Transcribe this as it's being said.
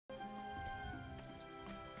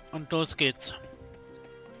Und los geht's.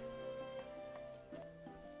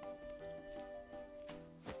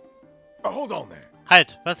 Hold on there.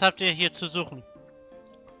 Halt, was habt ihr hier zu suchen?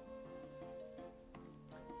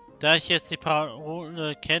 Da ich jetzt die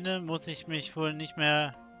Parole kenne, muss ich mich wohl nicht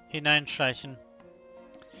mehr hineinschleichen.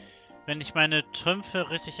 Wenn ich meine Trümpfe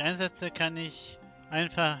richtig einsetze, kann ich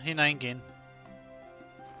einfach hineingehen.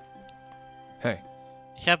 Hey.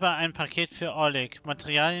 Ich habe ein Paket für Orlick,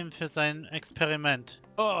 Materialien für sein Experiment.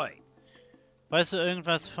 Oi. Weißt du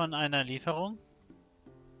irgendwas von einer Lieferung?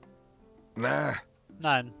 Nah.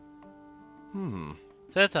 Nein.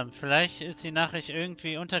 Seltsam, vielleicht ist die Nachricht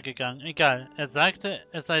irgendwie untergegangen. Egal, er sagte,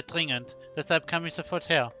 es sei dringend. Deshalb kam ich sofort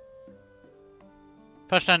her.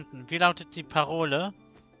 Verstanden. Wie lautet die Parole?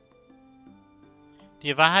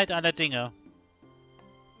 Die Wahrheit aller Dinge.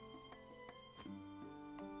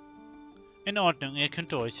 In Ordnung, ihr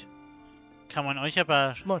könnt durch. Kann man euch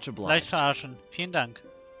aber Much obliged. leicht verarschen. Vielen Dank.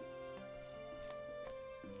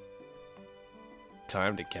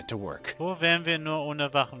 Time to get to work. Wo wären wir nur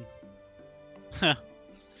ohne Wachen?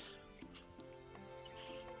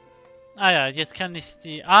 Ah ja, jetzt kann ich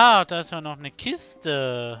die... Ah, da ist ja noch eine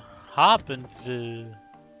Kiste. Haben will.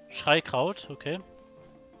 Schreikraut, okay.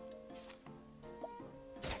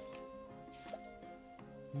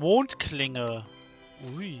 Mondklinge.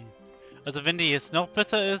 Ui. Also wenn die jetzt noch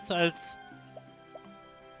besser ist als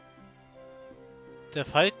der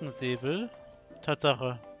Falkensäbel.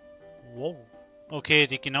 Tatsache. Wow. Okay,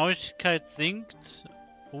 die Genauigkeit sinkt.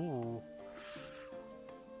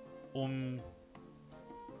 Um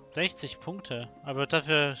 60 Punkte. Aber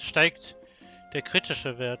dafür steigt der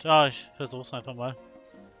kritische Wert. Ah, ich versuch's einfach mal.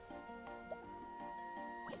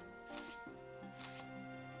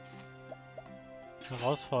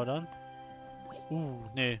 Herausfordern.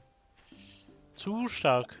 Nee. Zu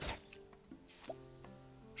stark.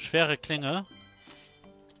 Schwere Klinge.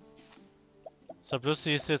 Bloß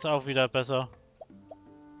die ist jetzt auch wieder besser.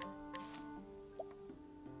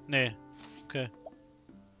 Nee. Okay.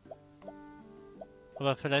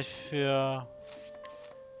 Aber vielleicht für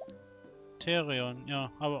Therion,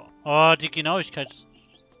 ja. Aber... Oh, die Genauigkeit.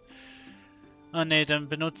 Ah nee, dann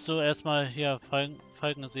benutzt du erstmal hier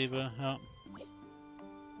Falkensäbel, ja.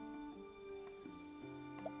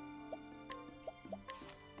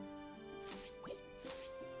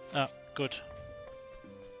 Ja, gut.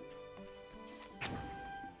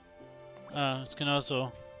 Ah, ist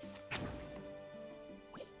genauso.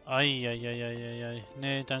 Eieieiei.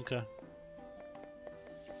 Nee, danke.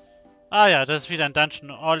 Ah ja, das ist wieder ein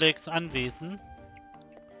Dungeon. Orlicks Anwesen.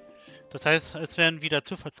 Das heißt, es werden wieder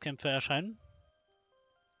Zufallskämpfe erscheinen.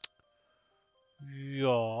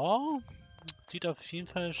 Ja. Sieht auf jeden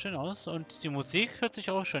Fall schön aus. Und die Musik hört sich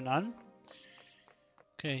auch schön an.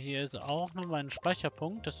 Okay, hier ist auch nochmal ein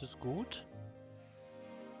Speicherpunkt. Das ist gut.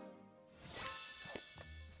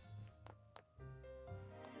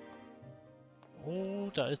 Oh,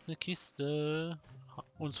 da ist eine Kiste.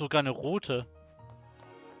 Und sogar eine rote.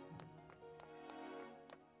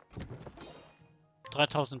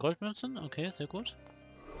 3000 Goldmünzen. Okay, sehr gut.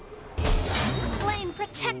 Flame,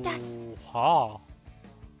 protect us. Oha.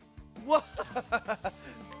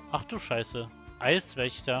 Ach du Scheiße.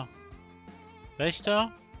 Eiswächter.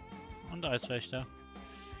 Wächter und Eiswächter.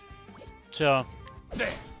 Tja.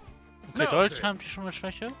 Okay, Dolch haben die schon mal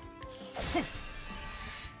Schwäche.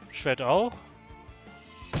 Schwert auch.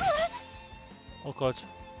 Oh Gott.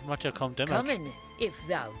 Macht ja kaum Damage. Come in, if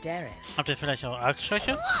thou darest. Habt ihr vielleicht auch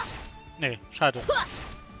Axtschwäche? Nee, schade.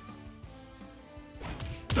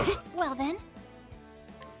 Well then.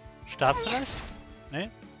 Stab vielleicht? Nee?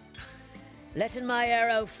 Letting my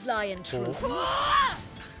arrow fly in truth.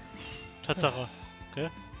 Tatsache. Okay.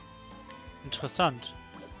 Interessant.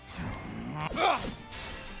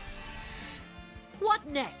 What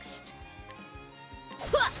next?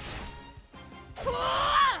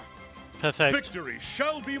 Perfekt. Victory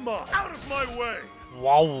shall be mine. Out of my way.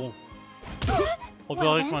 Wow. Und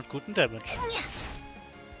wir kriegen mal guten Damage.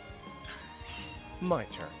 My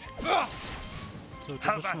turn. So, du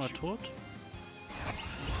bist schon mal tot.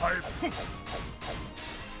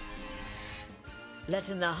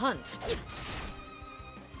 Letting the hunt.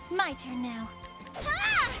 My turn now.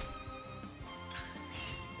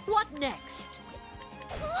 What next?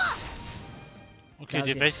 Okay, Now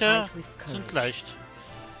die let's Wächter fight with sind courage. leicht.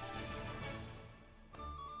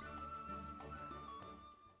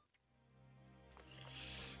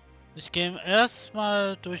 Ich gehe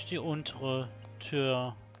erstmal durch die untere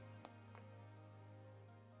Tür.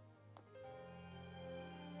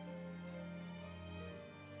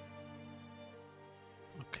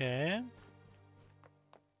 Okay.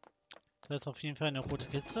 Da ist auf jeden Fall eine rote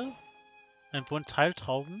Kiste. Ein Bund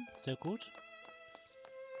Teiltrauben, sehr gut.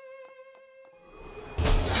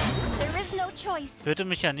 There is no choice. Würde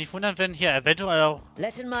mich ja nicht wundern, wenn hier eventuell auch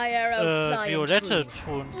Letting my arrow fly violette and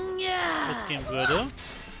Ton true. Yeah. losgehen würde.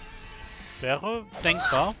 Wäre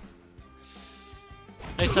denkbar.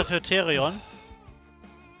 Extra für Therion.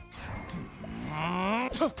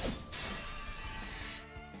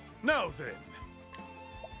 Now then.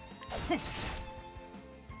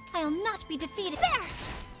 I'll not be defeated. There!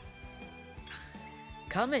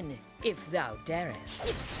 Come in, if thou darest.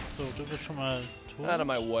 So, du bist schon mal tot. Out of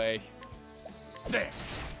my way. There.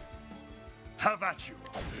 Have at you.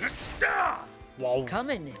 Wow. Come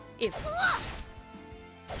in, if...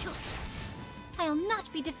 I'll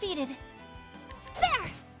not be defeated.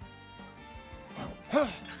 There!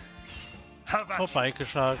 Have at you.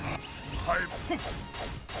 Vorbeigeschlagen. I'm...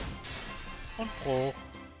 Und Bruch.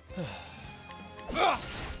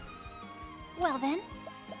 Well then,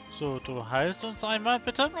 So, du heilst uns einmal,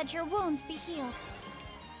 bitte. let your wounds be healed.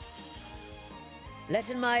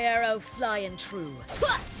 Letting my arrow fly and true.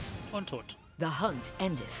 Und tot. The hunt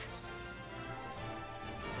endeth.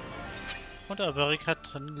 Und Alberic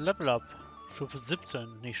hat ein Level Up. Stufe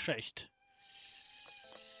 17, nicht schlecht.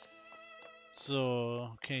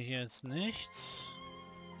 So, okay, hier ist nichts.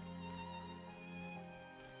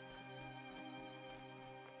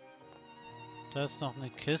 Da ist noch eine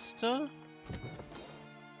Kiste.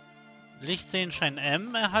 Lichtsehenschein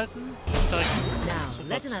M erhalten. Now, Zu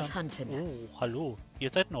letting us Potsdam. hunting. Oh, hallo. Ihr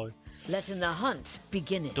seid neu. Letting the hunt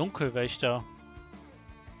begin. Dunkelwächter.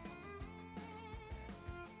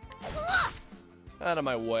 Out of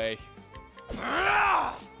my way.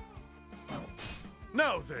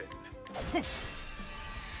 Now then.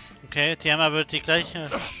 Okay, die haben aber die gleichen My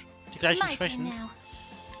turn Schwächen. now.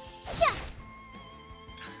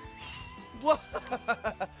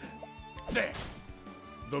 There.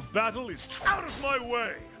 The battle is out of my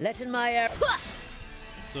way. Letting my arrow...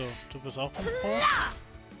 So, du bist auch ein Pro.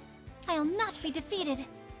 I'll not be defeated.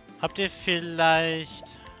 Habt ihr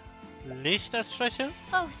vielleicht Licht als Schwäche?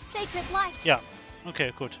 Oh, sacred light. Ja.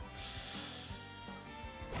 Okay, gut.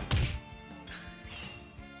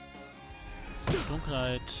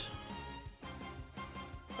 Dunkelheit.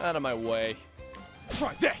 Out of my way.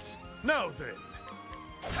 Try this. Now then.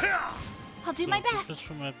 Ha! I'll do So, my du best. bist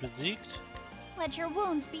schon mal besiegt. Let your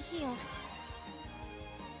wounds be healed.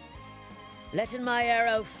 Letting my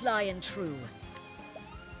arrow fly and true.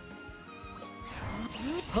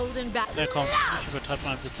 Holding back... Ja, komm, ich übertreibe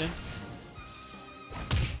mal ein bisschen.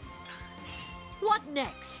 What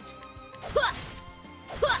next?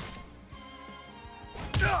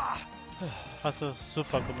 Hast du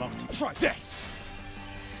super gemacht. Try this.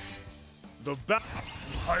 The battle.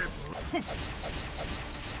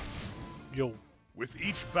 Jo. With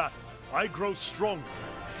each battle, I grow stronger.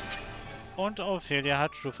 Und Ophelia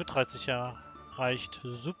hat Stufe 30 erreicht.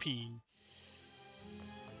 Supi.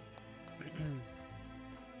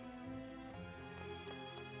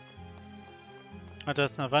 Ah, da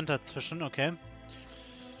ist eine Wand dazwischen, okay.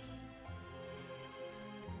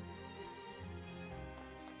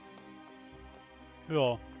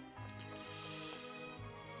 Ja.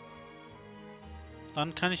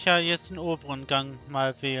 Dann kann ich ja jetzt den oberen Gang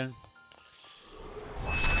mal wählen.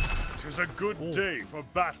 'Tis a good day for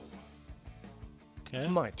battle. Okay.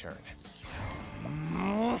 My turn.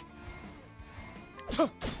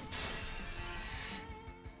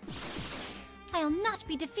 I'll not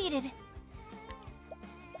be defeated.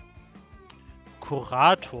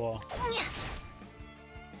 Kurator.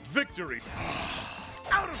 Victory.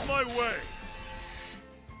 Out of my way.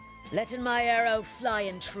 Letting my arrow fly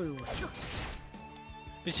and true.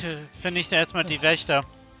 Ich vernichte erstmal die Wächter.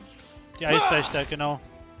 Die Eiswächter, genau.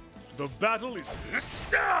 The battle is...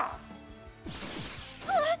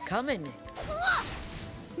 Come in.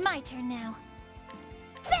 My turn now.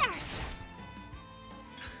 There!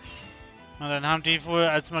 Und dann haben die wohl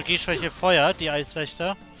als Magieschwäche Feuer, die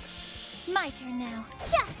Eiswächter. My turn now.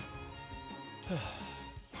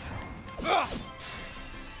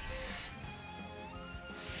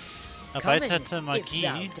 Erweiterte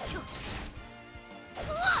Magie.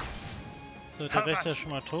 So, der Wächter ist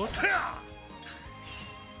schon mal tot.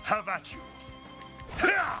 Have at you.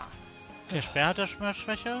 Der Speer hat er schon mal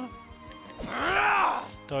Schwäche.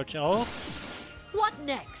 Dolch auch. What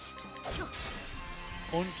next?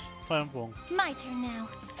 Und Feuerbogen. My turn now.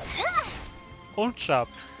 Und Stab.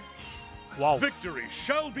 Wow. Victory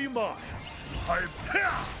shall be mine.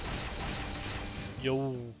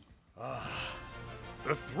 Jo.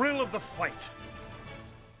 The thrill of the fight.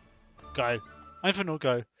 Geil. Einfach nur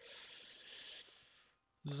geil.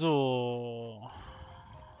 So.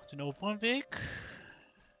 Den oberen Weg.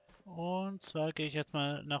 Und Und zwar gehe ich jetzt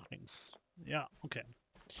mal nach links. Ja, okay.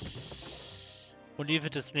 Olive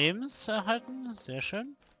des Lebens erhalten. Sehr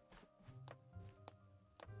schön.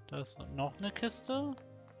 Da ist noch eine Kiste.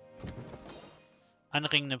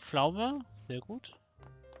 Anregende Pflaume. Sehr gut.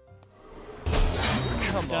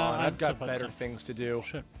 Come Da on, ein I've got Zufall better drin. things to do.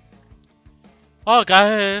 Schön. Oh,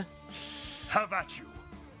 geil! Have at you.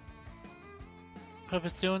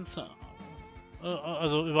 Präventions...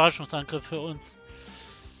 also Überraschungsangriff für uns.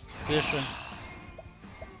 Sehr schön.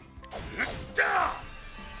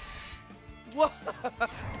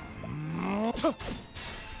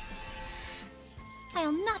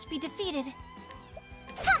 I'll not be defeated.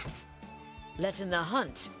 Letting the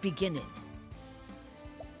hunt beginning.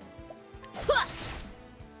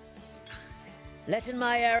 Letting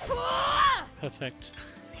my arrow... Perfekt.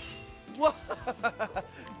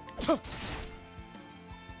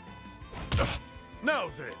 Now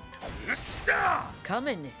then.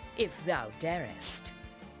 Coming, if thou darest.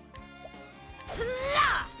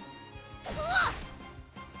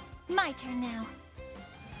 My turn now.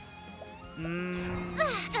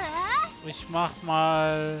 Ich mach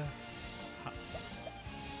mal...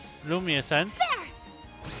 Lumineszenz.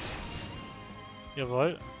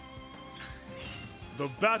 Jawohl. The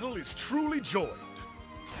battle is truly joined.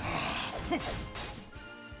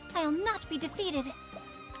 I'll not be defeated.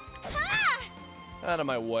 Out of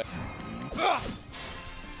my way.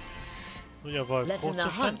 Jawohl. Letting the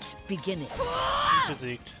Fruchtzustand hunt beginning.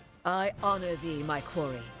 besiegt. I honor thee, my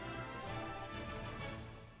quarry.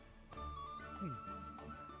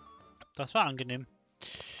 Das war angenehm.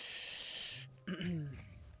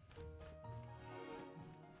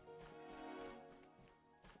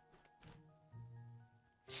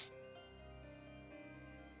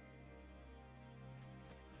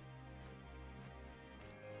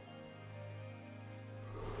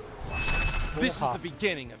 This is the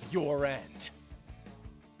beginning of your end.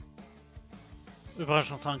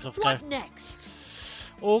 Überraschungsangriff, geil. What next?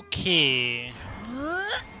 Okay.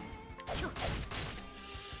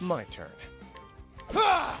 My turn.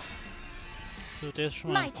 So, der ist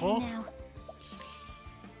schon mal My turn hoch. now.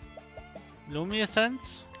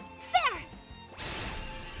 Lumineszenz.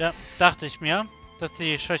 Ja, dachte ich mir, dass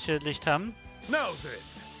die Schwäche Licht haben. Now then.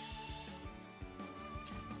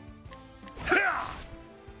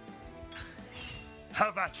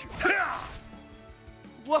 Have at you.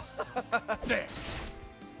 There.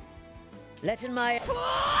 Letting my...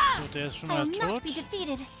 So, der ist schon mal I'll not tot. be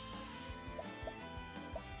defeated.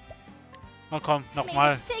 Na komm, May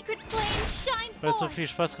nochmal, the sacred flame shine weil es so forth. viel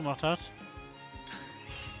Spaß gemacht hat.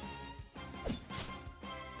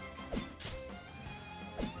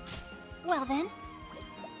 Well then.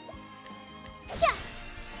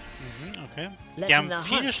 Mhm, okay. Die Letting haben the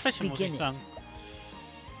viele hunt Schwächen, muss ich beginning. sagen.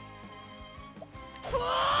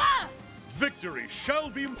 Victory shall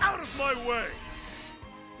be out of my way.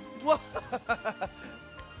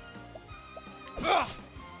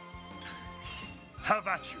 Have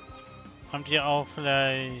at you. Habt ihr auch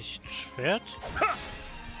vielleicht Schwert?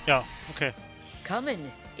 Ja, okay. Coming,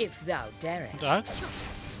 if thou darest. Und Axt? Out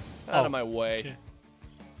Oh, of my way. okay.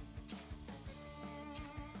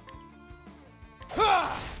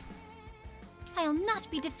 I'll not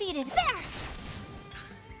be defeated. There!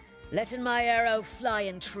 Letting my arrow fly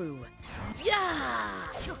and true. Yeah!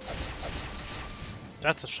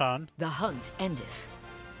 Das ist Schaden. The hunt endeth.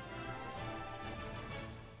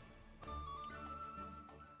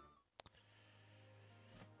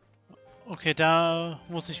 Okay, da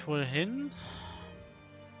muss ich wohl hin.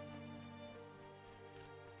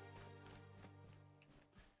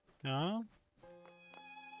 Ja.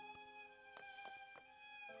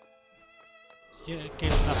 Hier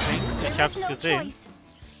geht es nach links. Ich There hab's is no gesehen. choice.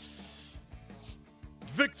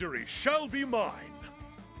 Victory shall be mine.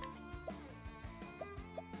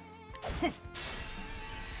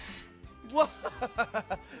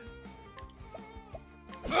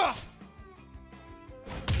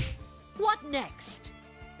 What next?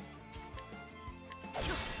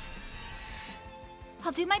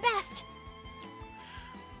 I'll do my best.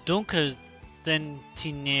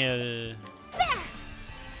 Dunkelsentinel.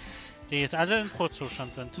 Die jetzt alle im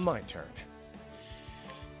Pro-Zustand sind. My turn.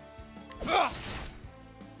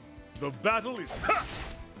 The battle is...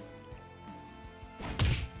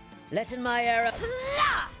 Letting my arrow...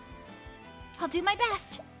 I'll do my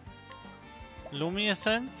best.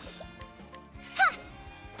 Lumineszenz.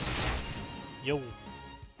 Jo.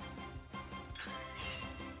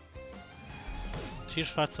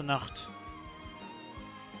 Tiefschwarze Nacht.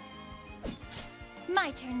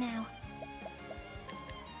 My turn now.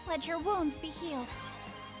 Let your wounds be healed.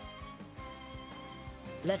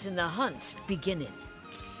 Letting the hunt beginning.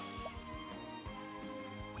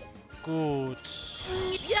 Gut.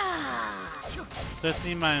 Ja! Setz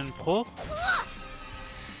ihn mal in Bruch.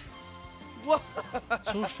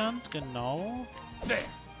 Zustand, genau. There.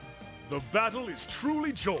 The battle is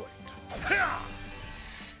truly joined. Ha!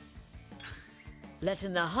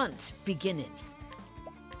 Letting the hunt begin.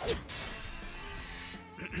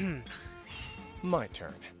 My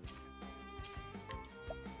turn.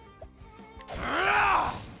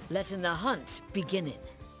 Letting the hunt begin.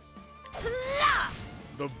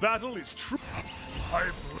 The battle is true.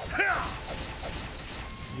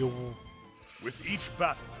 Jo. With each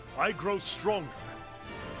battle, I grow stronger.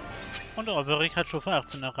 Und Orlick hat Stufe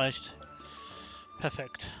 18 erreicht.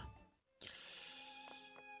 Perfekt.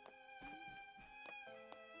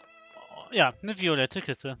 Ja, eine violette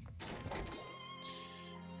Kiste.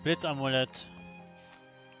 Blitzamulett.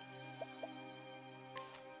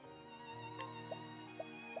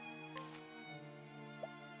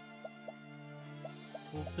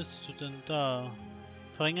 Wo bist du denn da?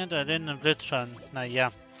 Verringert erlernenden Blitzschaden.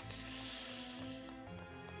 Naja.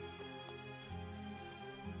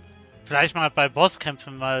 Vielleicht mal bei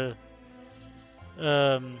Bosskämpfen mal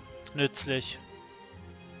nützlich.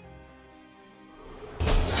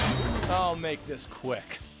 I'll make this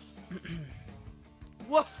quick.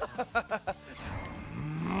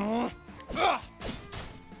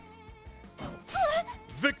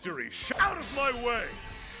 Victory out of my way.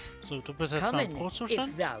 So, du bist jetzt Come mal im in, Pro-Zustand.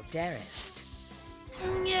 if thou darest.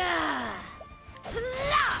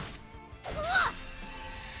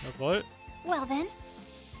 Jawohl. Well then.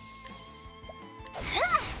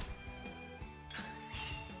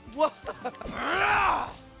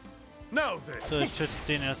 Now then. So, ich töte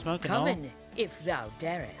den erstmal, genau. Come in, if thou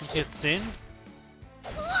darest. Und jetzt den.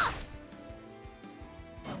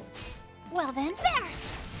 Well then. There.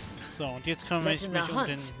 So, und jetzt kümmere ich Let mich the um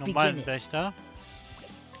den hunt normalen begin. Wächter.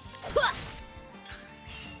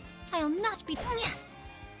 I'll not be.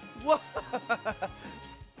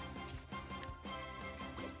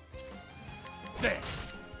 There.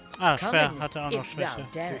 Ah, Come Schwer in, hatte auch noch if thou Schwäche.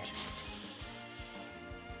 Gut. darest.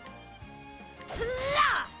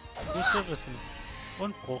 Gut zu wissen.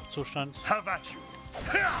 Und Bruchzustand. Have at you.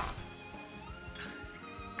 Ha!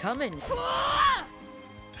 Come in,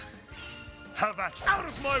 Have at you. Out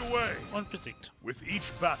of my way. Und besiegt. With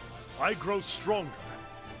each battle, I grow stronger.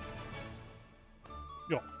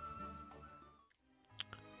 Ja.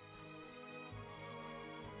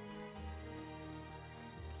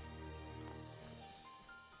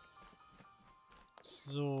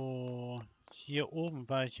 So, hier oben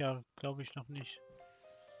war ich ja, glaube ich, noch nicht.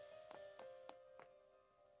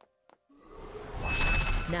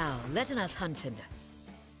 now letting us hunt him.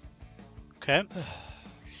 Okay.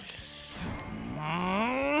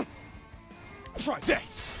 Try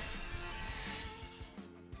this.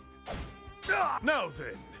 Now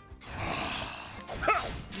then.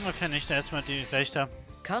 Dann vernichte erstmal die Wächter.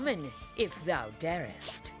 Come in, if thou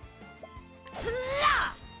darest.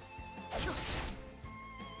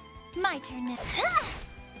 My turn now.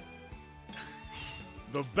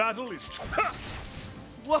 The battle is.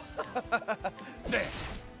 There.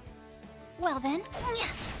 Well then.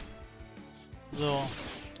 So,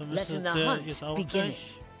 dann müsste Let the der hunt jetzt auch begin.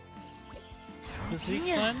 gleich besiegt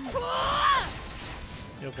sein.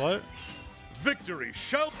 Jawohl. Victory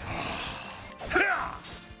shall.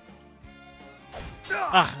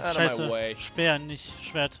 Ach, Out of my scheiße. way. Speer, nicht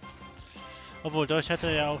Schwert. Obwohl, Dolch hätte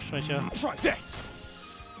ja auch Schwäche. Try this.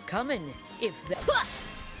 Come in, if thou...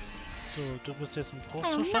 So, du bist jetzt im I'll not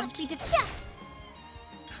Bruchzustand. be defeated.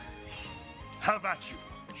 Have at you.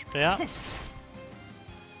 Speer.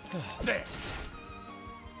 There.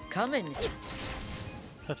 Come in,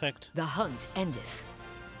 Perfekt. the hunt endeth.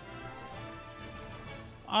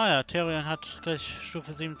 Ah ja, Therion hat gleich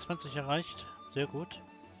Stufe 27 erreicht. Sehr gut.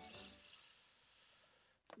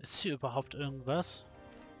 Ist hier überhaupt irgendwas?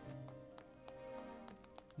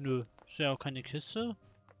 Nö, ist ja auch keine Kiste.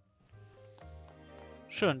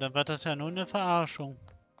 Schön, dann war das ja nur eine Verarschung.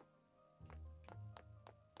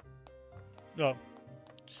 Ja.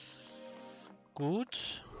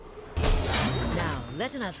 Gut. Now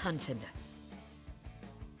letting us hunt him.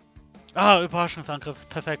 Ah, Überraschungsangriff.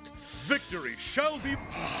 Perfekt. Victory shall be.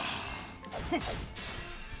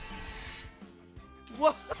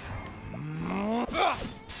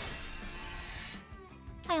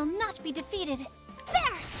 I'll not be defeated.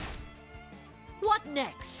 There. What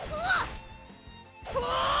next?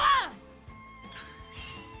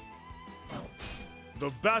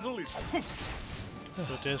 The battle is.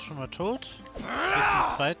 So, der ist schon mal tot. Jetzt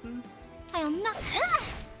den zweiten. I'll not.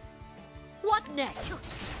 What next?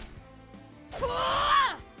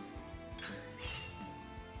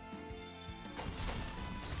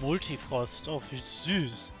 Multifrost. Oh, wie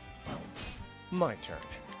süß. My turn.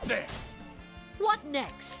 There. What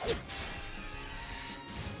next?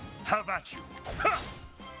 Have at you. Ha!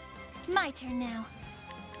 My turn now.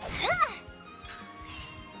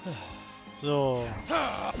 So.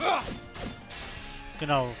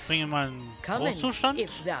 Genau, bringe mal einen Come in, Hochzustand.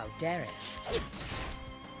 if thou darest.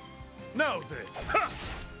 Now then. Ha!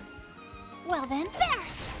 Well then, there!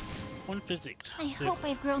 Und besiegt. I Sehr hope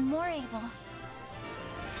I've grown more able.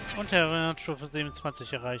 gut. Und er hat Stufe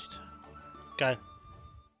 27 erreicht. Geil.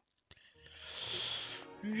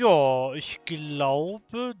 Ja, ich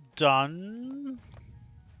glaube, dann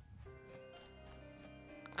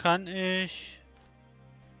kann ich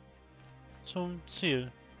zum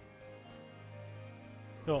Ziel.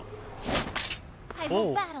 Ja. I will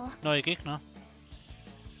Oh, battle. neue Gegner.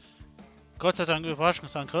 Gott sei Dank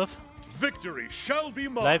Überraschungsangriff. Victory shall be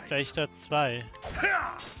mine. Leibwächter 2.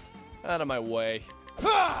 Ha! Out of my way.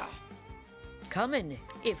 Ha! Come in,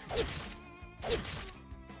 if...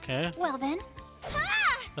 Okay. Well then.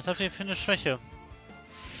 Was habt ihr für eine Schwäche?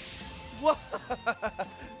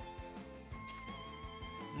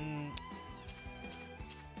 Hm.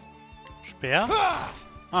 Speer?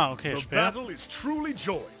 Ah, okay, The Speer. battle is truly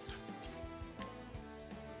joined.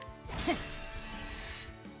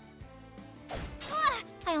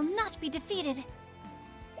 I'll not be defeated.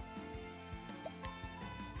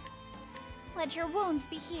 Let your wounds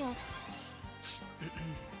be healed.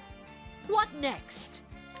 What next?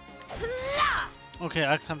 Okay,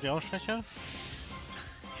 Axt haben die auch Schwäche.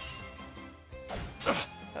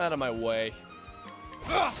 Out of my way.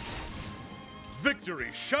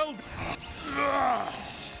 Victory shall be...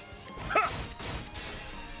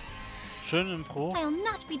 Schön im Pro. I'll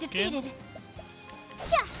not be defeated.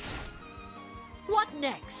 Yeah. What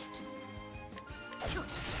next?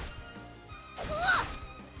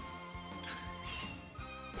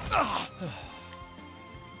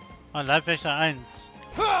 Ah, Leibwächter 1.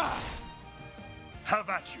 Have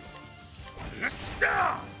at you.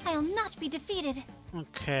 I'll not be defeated.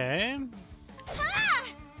 Okay.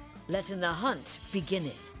 Letting the hunt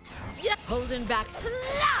beginning. Holding back.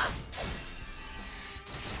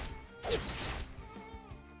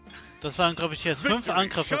 Das waren, glaube ich, jetzt 5 Victory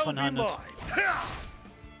Angriffe shall von be Hannes. mine. Ha!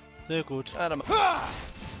 Sehr gut. Out of my...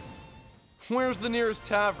 Where's the nearest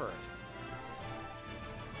tavern?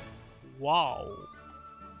 Wow.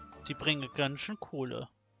 Die bringen ganz schön Kohle.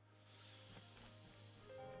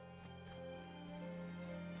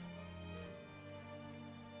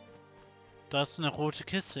 Da ist eine rote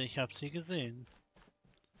Kiste, ich habe sie gesehen.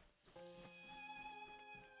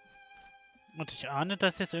 Und ich ahne,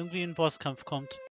 dass jetzt irgendwie ein Bosskampf kommt.